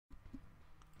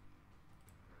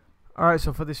Alright,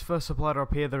 so for this first supply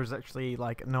drop here, there's actually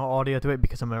like no audio to it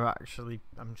because I'm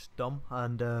just dumb,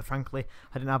 and frankly,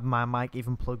 I didn't have my mic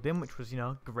even plugged in, which was, you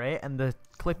know, great. And the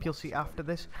clip you'll see after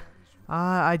this,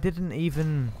 I didn't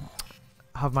even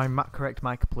have my correct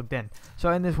mic plugged in. So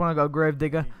in this one, I got a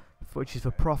Gravedigger, which is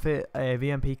for Profit, a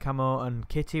VMP camo, and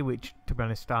Kitty, which to be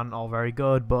honest aren't all very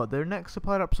good, but the next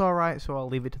supply drop's alright, so I'll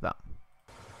leave it to that.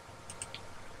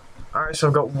 Alright, so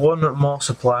I've got one more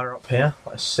supply drop here.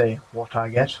 Let's see what I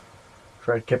get.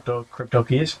 Trade crypto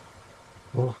keys.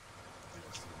 Oh.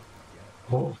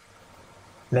 Oh.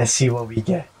 Let's see what we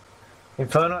get.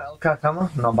 Inferno LK camo,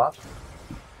 not bad.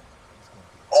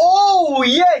 Oh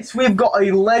yes, we've got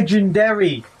a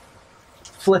legendary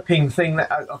flipping thing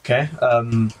that okay.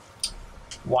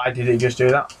 Why did it just do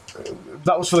that?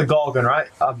 That was for the Gorgon, right?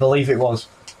 I believe it was.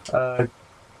 No,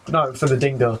 for the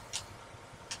Dingo.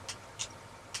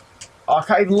 Oh, I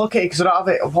can't even look at it because I don't have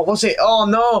it. What was it? Oh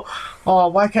no! Oh,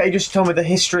 why can't you just tell me the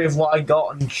history of what I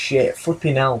got and shit?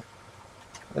 Flipping hell.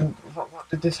 And what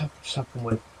did this just happen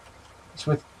with? It's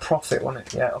with Profit, wasn't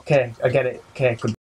it? Yeah, okay, I get it. Okay, good.